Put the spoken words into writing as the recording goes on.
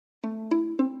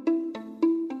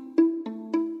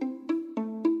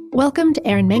Welcome to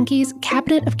Aaron Mahnke's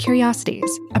Cabinet of Curiosities,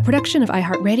 a production of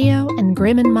iHeartRadio and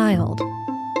Grim and Mild.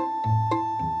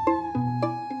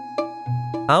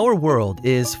 Our world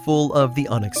is full of the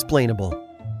unexplainable.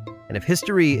 And if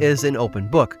history is an open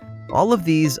book, all of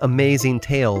these amazing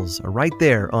tales are right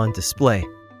there on display,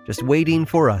 just waiting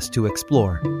for us to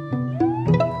explore.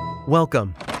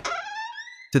 Welcome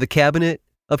to the Cabinet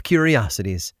of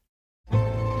Curiosities.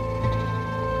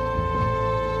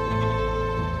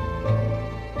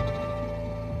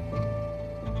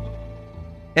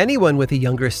 Anyone with a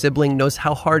younger sibling knows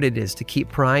how hard it is to keep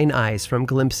prying eyes from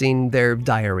glimpsing their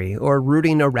diary or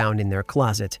rooting around in their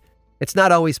closet. It's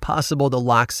not always possible to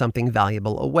lock something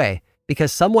valuable away,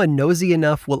 because someone nosy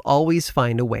enough will always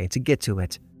find a way to get to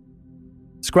it.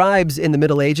 Scribes in the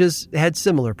Middle Ages had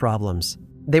similar problems.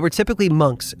 They were typically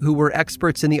monks who were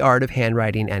experts in the art of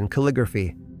handwriting and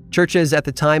calligraphy. Churches at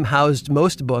the time housed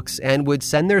most books and would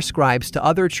send their scribes to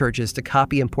other churches to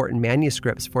copy important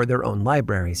manuscripts for their own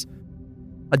libraries.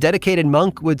 A dedicated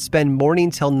monk would spend morning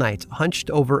till night hunched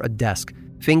over a desk,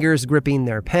 fingers gripping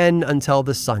their pen until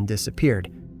the sun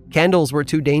disappeared. Candles were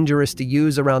too dangerous to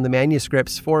use around the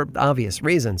manuscripts for obvious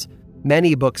reasons.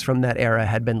 Many books from that era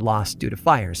had been lost due to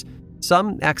fires,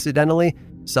 some accidentally,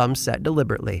 some set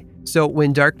deliberately. So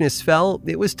when darkness fell,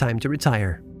 it was time to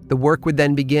retire. The work would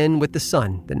then begin with the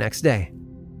sun the next day.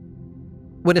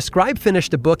 When a scribe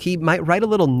finished a book, he might write a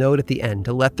little note at the end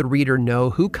to let the reader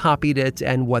know who copied it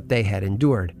and what they had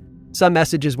endured. Some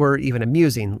messages were even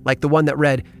amusing, like the one that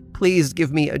read, "Please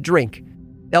give me a drink."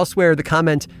 Elsewhere, the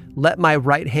comment, "Let my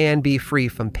right hand be free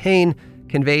from pain,"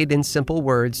 conveyed in simple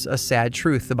words a sad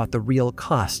truth about the real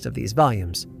cost of these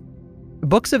volumes.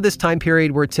 Books of this time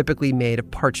period were typically made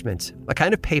of parchment, a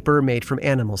kind of paper made from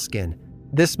animal skin.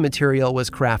 This material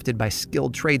was crafted by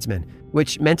skilled tradesmen,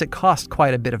 which meant it cost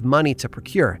quite a bit of money to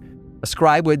procure. A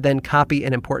scribe would then copy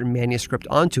an important manuscript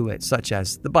onto it, such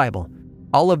as the Bible.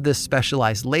 All of this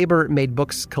specialized labor made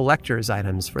books collector's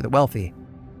items for the wealthy.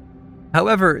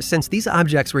 However, since these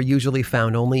objects were usually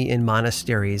found only in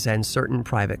monasteries and certain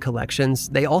private collections,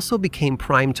 they also became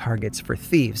prime targets for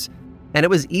thieves. And it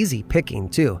was easy picking,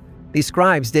 too. These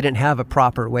scribes didn't have a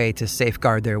proper way to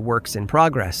safeguard their works in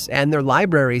progress, and their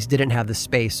libraries didn't have the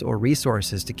space or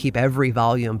resources to keep every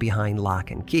volume behind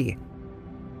lock and key.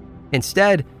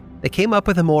 Instead, they came up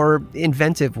with a more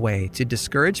inventive way to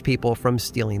discourage people from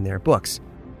stealing their books.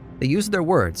 They used their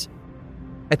words.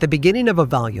 At the beginning of a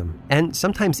volume, and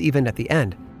sometimes even at the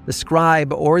end, the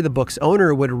scribe or the book's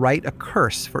owner would write a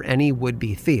curse for any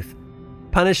would-be thief.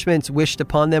 Punishments wished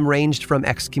upon them ranged from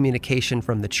excommunication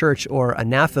from the church or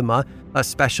anathema, a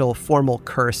special formal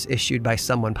curse issued by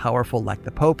someone powerful like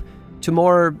the Pope, to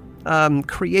more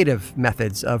creative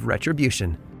methods of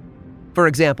retribution. For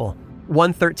example,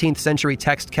 one 13th century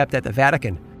text kept at the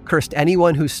Vatican cursed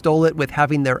anyone who stole it with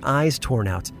having their eyes torn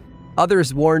out.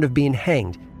 Others warned of being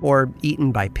hanged, or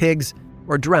eaten by pigs,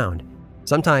 or drowned,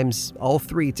 sometimes all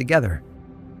three together.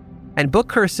 And book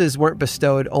curses weren't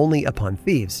bestowed only upon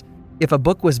thieves. If a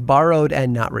book was borrowed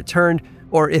and not returned,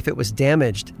 or if it was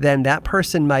damaged, then that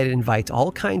person might invite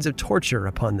all kinds of torture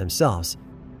upon themselves.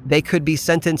 They could be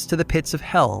sentenced to the pits of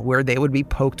hell, where they would be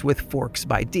poked with forks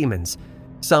by demons.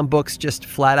 Some books just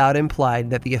flat out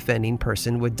implied that the offending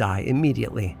person would die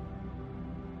immediately.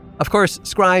 Of course,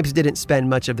 scribes didn't spend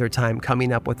much of their time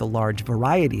coming up with a large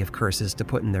variety of curses to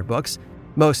put in their books.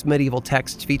 Most medieval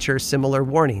texts feature similar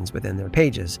warnings within their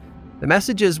pages. The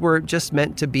messages were just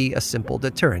meant to be a simple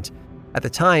deterrent. At the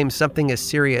time, something as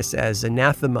serious as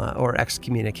anathema or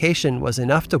excommunication was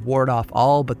enough to ward off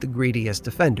all but the greediest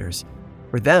offenders.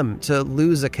 For them, to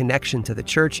lose a connection to the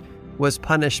church was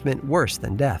punishment worse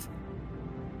than death.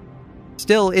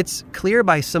 Still, it's clear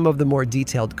by some of the more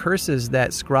detailed curses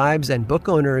that scribes and book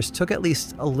owners took at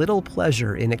least a little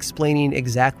pleasure in explaining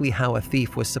exactly how a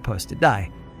thief was supposed to die.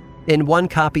 In one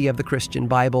copy of the Christian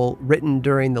Bible, written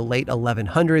during the late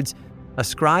 1100s, a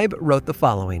scribe wrote the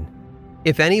following: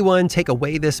 "If anyone take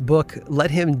away this book, let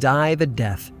him die the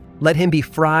death. Let him be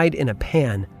fried in a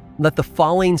pan. Let the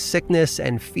falling sickness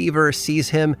and fever seize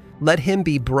him. Let him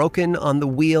be broken on the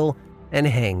wheel and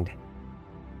hanged."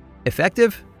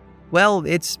 Effective? Well,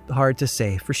 it's hard to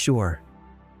say for sure.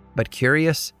 But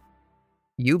curious?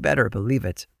 You better believe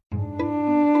it.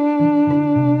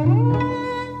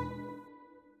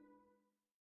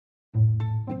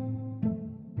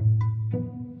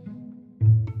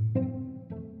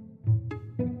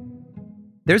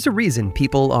 There's a reason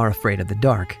people are afraid of the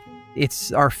dark.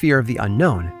 It's our fear of the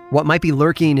unknown, what might be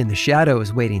lurking in the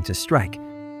shadows waiting to strike.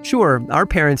 Sure, our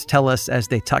parents tell us as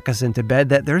they tuck us into bed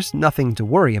that there's nothing to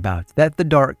worry about, that the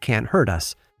dark can't hurt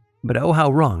us. But oh,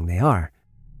 how wrong they are.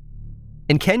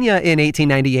 In Kenya in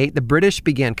 1898, the British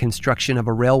began construction of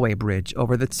a railway bridge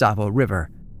over the Tsavo River.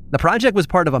 The project was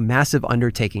part of a massive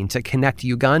undertaking to connect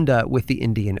Uganda with the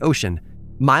Indian Ocean.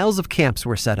 Miles of camps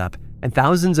were set up, and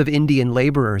thousands of Indian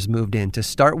laborers moved in to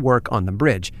start work on the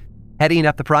bridge. Heading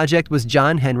up the project was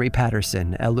John Henry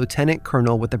Patterson, a lieutenant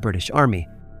colonel with the British Army.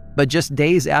 But just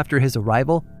days after his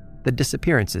arrival, the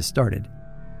disappearances started.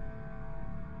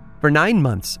 For 9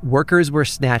 months, workers were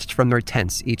snatched from their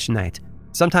tents each night.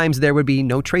 Sometimes there would be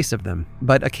no trace of them,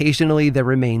 but occasionally their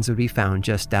remains would be found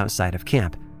just outside of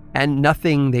camp, and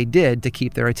nothing they did to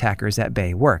keep their attackers at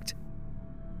bay worked.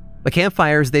 The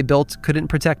campfires they built couldn't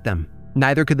protect them.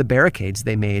 Neither could the barricades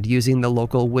they made using the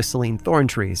local whistling thorn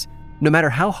trees. No matter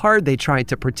how hard they tried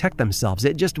to protect themselves,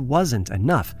 it just wasn't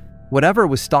enough. Whatever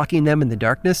was stalking them in the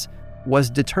darkness was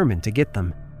determined to get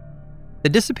them. The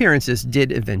disappearances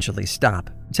did eventually stop,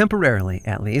 temporarily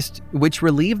at least, which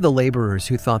relieved the laborers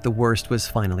who thought the worst was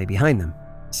finally behind them.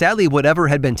 Sadly, whatever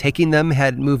had been taking them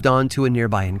had moved on to a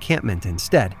nearby encampment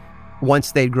instead.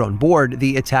 Once they'd grown bored,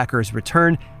 the attackers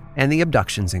returned and the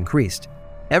abductions increased.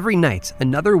 Every night,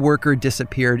 another worker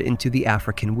disappeared into the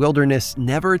African wilderness,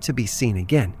 never to be seen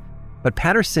again. But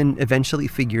Patterson eventually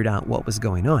figured out what was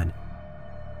going on.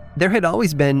 There had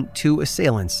always been 2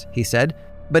 assailants, he said,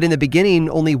 but in the beginning,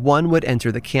 only one would enter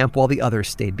the camp while the other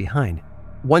stayed behind.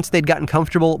 Once they'd gotten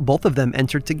comfortable, both of them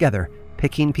entered together,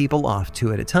 picking people off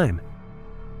 2 at a time.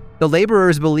 The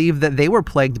laborers believed that they were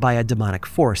plagued by a demonic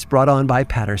force brought on by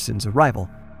Patterson's arrival.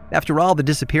 After all, the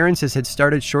disappearances had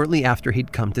started shortly after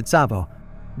he'd come to Tsavo.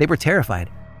 They were terrified,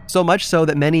 so much so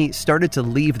that many started to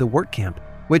leave the work camp,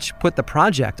 which put the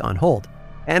project on hold.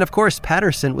 And of course,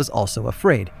 Patterson was also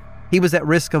afraid. He was at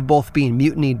risk of both being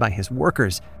mutinied by his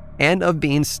workers and of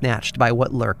being snatched by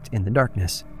what lurked in the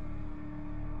darkness.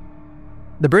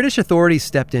 The British authorities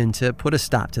stepped in to put a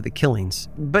stop to the killings,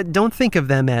 but don't think of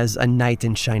them as a knight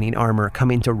in shining armor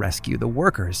coming to rescue the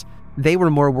workers. They were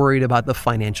more worried about the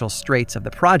financial straits of the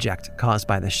project caused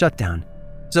by the shutdown.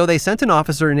 So they sent an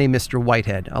officer named Mr.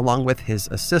 Whitehead along with his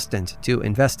assistant to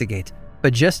investigate.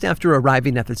 But just after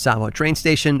arriving at the Tsavo train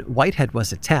station, Whitehead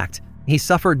was attacked. He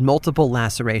suffered multiple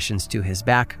lacerations to his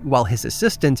back, while his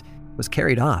assistant was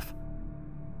carried off.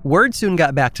 Word soon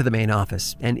got back to the main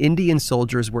office, and Indian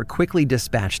soldiers were quickly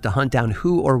dispatched to hunt down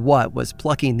who or what was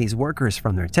plucking these workers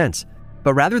from their tents.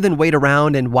 But rather than wait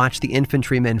around and watch the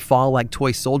infantrymen fall like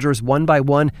toy soldiers one by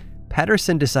one,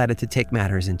 Patterson decided to take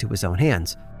matters into his own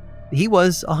hands. He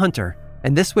was a hunter,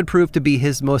 and this would prove to be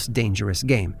his most dangerous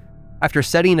game. After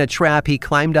setting a trap, he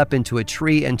climbed up into a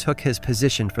tree and took his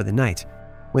position for the night.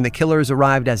 When the killers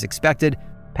arrived as expected,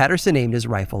 Patterson aimed his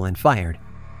rifle and fired.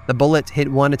 The bullet hit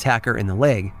one attacker in the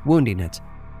leg, wounding it.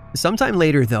 Sometime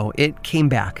later, though, it came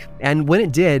back, and when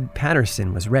it did,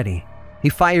 Patterson was ready. He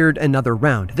fired another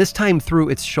round, this time through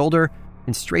its shoulder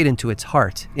and straight into its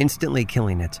heart, instantly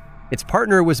killing it. Its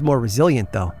partner was more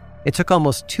resilient, though. It took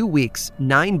almost 2 weeks,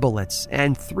 9 bullets,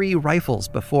 and 3 rifles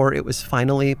before it was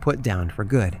finally put down for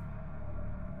good.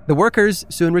 The workers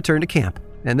soon returned to camp,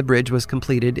 and the bridge was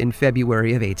completed in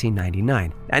February of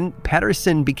 1899, and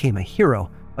Patterson became a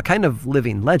hero, a kind of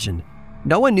living legend.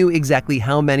 No one knew exactly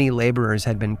how many laborers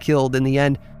had been killed in the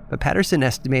end, but Patterson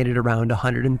estimated around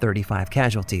 135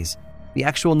 casualties. The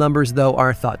actual numbers, though,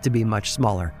 are thought to be much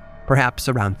smaller, perhaps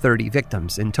around 30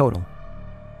 victims in total.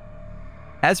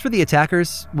 As for the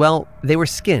attackers, well, they were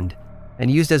skinned and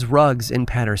used as rugs in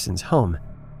Patterson's home.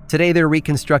 Today, their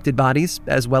reconstructed bodies,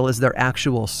 as well as their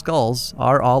actual skulls,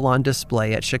 are all on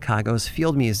display at Chicago's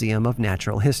Field Museum of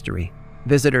Natural History.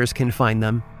 Visitors can find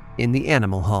them in the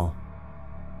Animal Hall.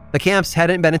 The camps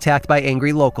hadn't been attacked by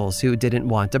angry locals who didn't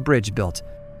want a bridge built,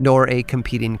 nor a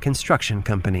competing construction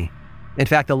company. In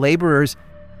fact, the laborers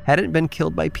hadn't been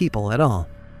killed by people at all.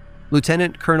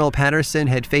 Lieutenant Colonel Patterson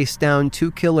had faced down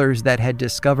 2 killers that had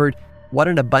discovered what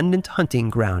an abundant hunting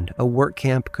ground a work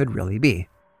camp could really be.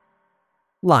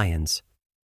 Lions.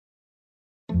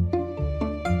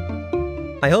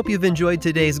 I hope you've enjoyed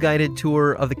today's guided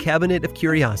tour of the Cabinet of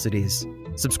Curiosities.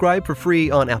 Subscribe for free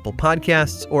on Apple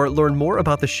Podcasts or learn more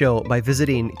about the show by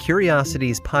visiting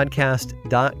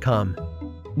curiositiespodcast.com.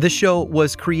 This show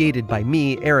was created by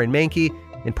me, Aaron Mahnke,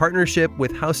 in partnership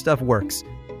with How Stuff Works.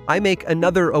 I make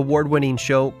another award-winning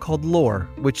show called Lore,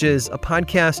 which is a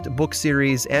podcast, book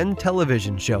series, and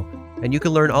television show, and you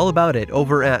can learn all about it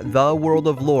over at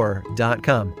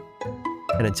theworldoflore.com.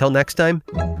 And until next time,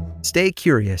 stay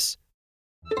curious.